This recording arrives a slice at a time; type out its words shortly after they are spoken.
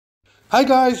Hi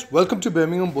guys, welcome to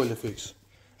Birmingham Boiler Fix.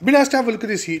 I've been asked to have a look at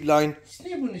this heat line.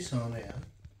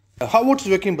 Hot water is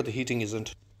working but the heating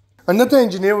isn't. Another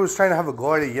engineer was trying to have a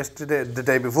go at it yesterday, the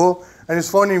day before, and he's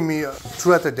phoning me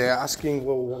throughout the day asking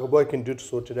what I can do to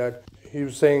sort it out. He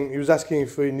was asking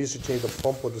if he needs to change the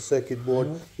pump or the circuit board.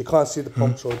 You can't see the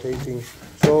pumps rotating.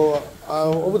 So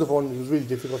over the phone it was really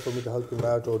difficult for me to help him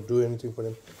out or do anything for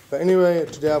him. But anyway,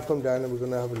 today I've come down and we're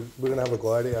gonna have a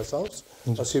go at it ourselves.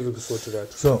 I'll see if we can sort it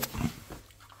out. So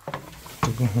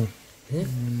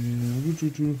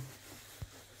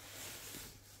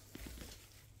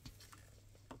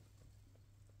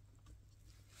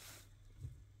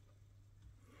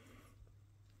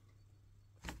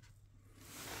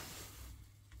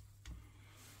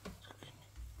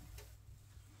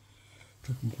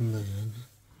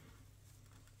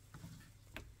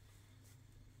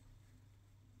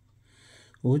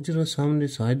वो जरा सामने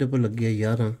side पर लग गया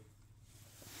यार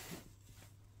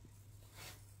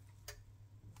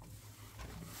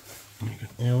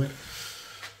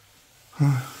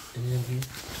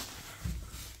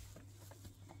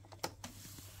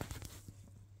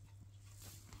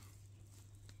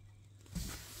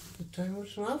timer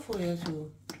साफ हो गया ਸੀ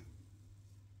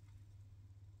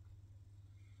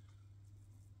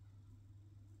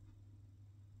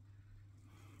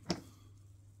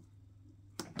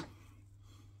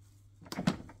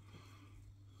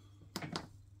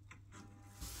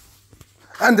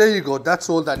and there you go, that's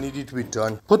all that needed to be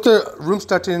done. Put the room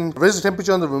start in, raise the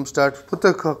temperature on the room start, put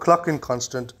the clock in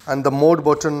constant, and the mode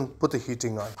button, put the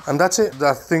heating on. And that's it.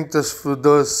 I think the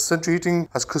central heating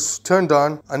has turned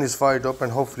on and is fired up,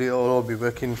 and hopefully it'll all be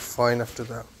working fine after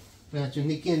that.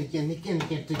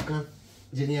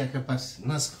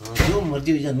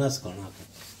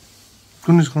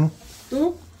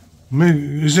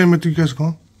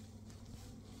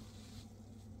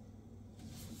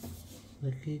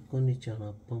 देखिए कौन नहीं चला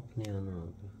pump नहीं आना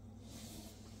होगा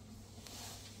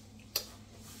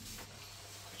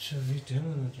अच्छा wait है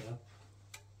ना जरा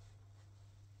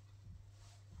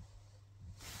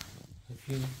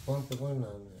देखिए पंप कौन आना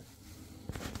है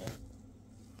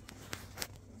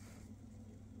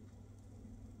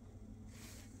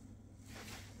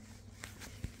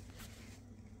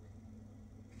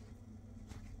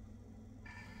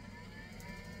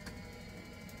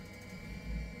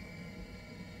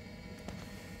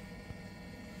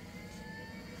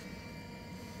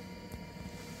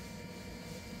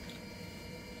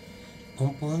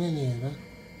पंप आने नहीं है ना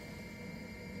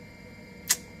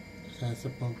शायद से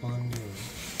पंप आने नहीं है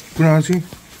पुराना सी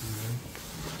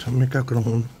अच्छा मैं क्या करूँ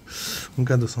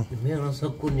उनका दोस्तों मेरा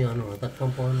सब कुछ नहीं आना होता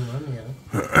पंप आने नहीं है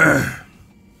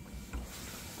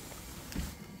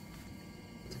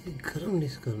गरम नहीं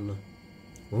करना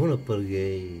होना पड़ गया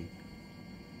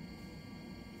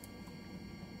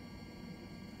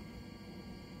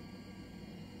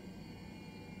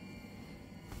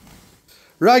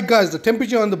Right guys, the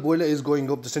temperature on the boiler is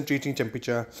going up, the central heating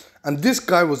temperature, and this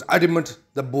guy was adamant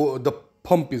the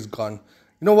pump is gone.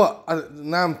 You know what,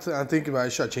 now I'm thinking I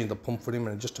should change the pump for him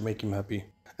and just to make him happy.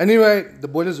 Anyway, the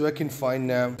boiler is working fine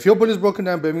now. If your boiler is broken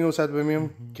down, Birmingham, South Birmingham,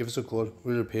 give us a call,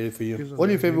 we'll repair it for you. All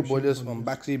your favorite boilers from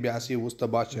baxi, Biasi,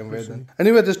 wocesterbosch and vaillant.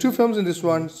 Anyway, there's two films in this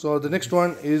one, so the next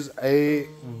one is a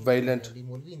vaillant.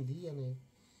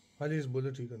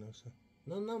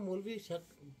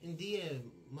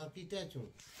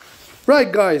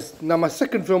 Right guys, now my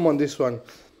second film on this one.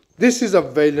 This is a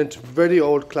vaillant, very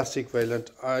old classic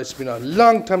vaillant. It's been a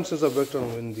long time since I've worked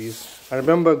on these. I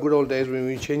remember good old days when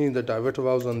we were changing the diverter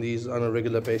valves on these on a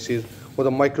regular basis, or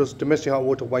the domestic hot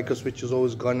water micro switch is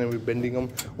always gone and we're bending them,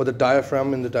 or the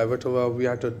diaphragm in the diverter valve we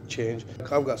had to change.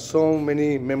 I've got so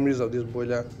many memories of this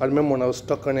boiler. I remember when I was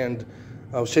stuck on it and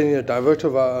I was changing a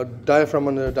diaphragm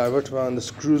on the diverter valve and the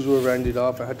screws were rounded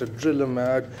off. I had to drill them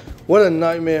out. What a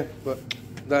nightmare, but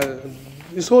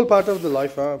it's all part of the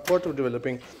life, part of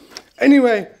developing.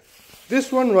 Anyway,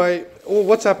 this one, right,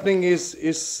 what's happening is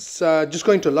just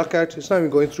going to lock out. It's not even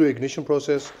going through ignition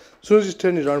process. As soon as you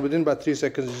turn it on, within about 3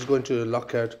 seconds, it's going to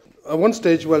lock out. At one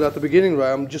stage, well, at the beginning,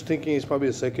 right, I'm just thinking it's probably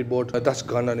a circuit board that's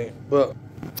gone on it. But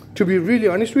to be really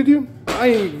honest with you, I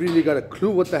ain't really got a clue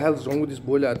what the hell's wrong with this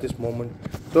boiler at this moment.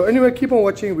 So anyway, keep on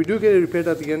watching. We do get it repaired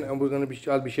at the end, and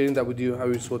I'll be sharing that with you, how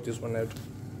we sort this one out.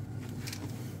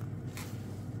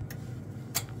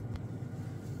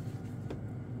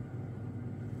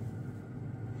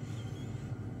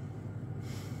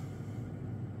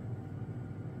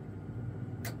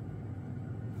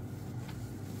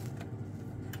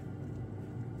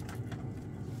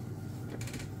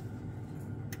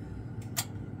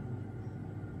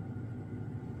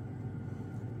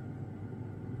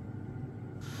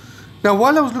 Now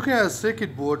while I was looking at a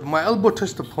circuit board, my elbow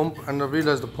touched the pump and I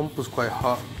realized the pump was quite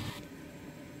hot.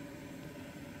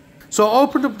 So I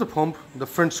opened up the pump, the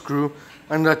front screw,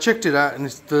 and I checked it out, and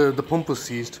the pump was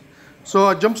seized. So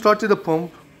I jump started the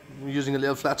pump using a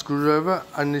little flat screwdriver,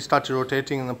 and it started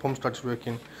rotating and the pump started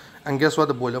working. And guess what?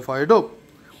 The boiler fired up.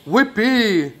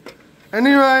 Whippy!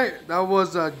 Anyway, that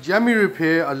was a jammy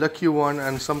repair, a lucky one,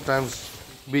 and sometimes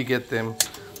we get them.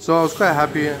 So I was quite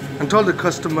happy and told the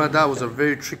customer that was a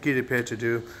very tricky repair to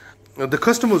do. The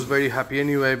customer was very happy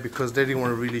anyway because they didn't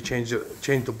want to really change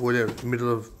the boiler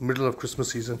middle of Christmas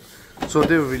season. So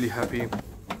they were really happy.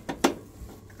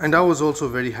 And I was also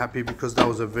very happy because that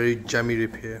was a very jammy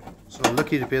repair. So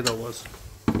lucky repair that was.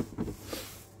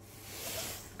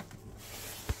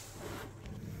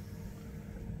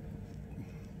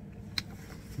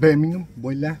 Birmingham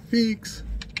boiler fix.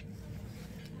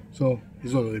 So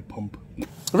it's already pump.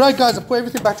 Right guys, I put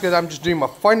everything back together. I'm just doing my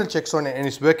final checks on it and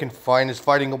it's working fine. It's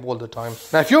firing up all the time.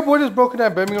 Now if your boiler is broken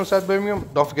at Birmingham, South Birmingham,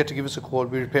 don't forget to give us a call.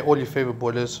 We repair all your favorite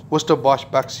boilers. Wocesterbosch,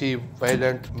 Baxi,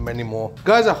 Vaillant, many more.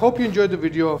 Guys, I hope you enjoyed the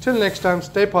video. Till next time,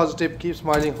 stay positive, keep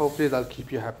smiling. Hopefully that'll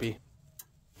keep you happy.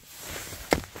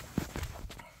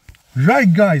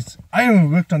 Right guys, I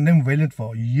haven't worked on them Vaillant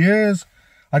for years.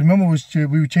 I remember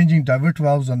we were changing divert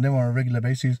valves on them on a regular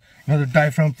basis. You know, the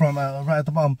diaphragm from right at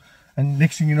the bottom. And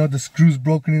next thing you know, the screw's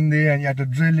broken in there and you had to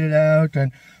drill it out.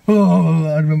 And oh,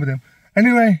 I remember them.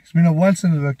 Anyway, it's been a while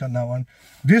since I worked on that one.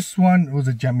 This one was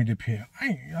a jammy repair.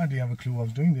 I didn't have a clue what I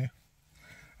was doing there.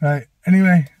 Right.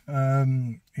 Anyway,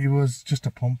 it was just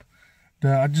a pump.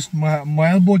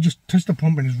 My elbow just touched the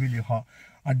pump and it's really hot.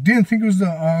 I didn't think it was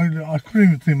I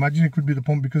couldn't even imagine it could be the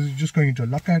pump because it's just going into a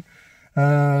lockout.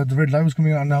 The red light was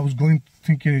coming on and I was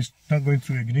thinking it's not going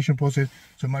through ignition process,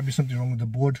 so it might be something wrong with the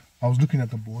board. I was looking at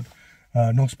the board,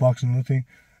 no sparks and nothing.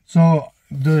 So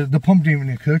the pump didn't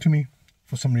even occur to me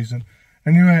for some reason.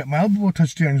 Anyway, my elbow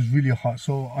touched it and it was really hot.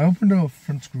 So I opened the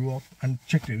front screw up and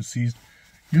checked it was seized.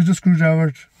 Used the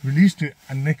screwdriver, released it,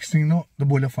 and next thing you know, the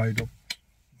boiler fired up.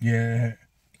 Yeah,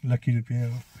 lucky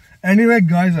repair. Anyway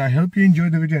guys, I hope you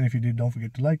enjoyed the video, and if you did, don't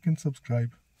forget to like and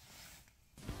subscribe.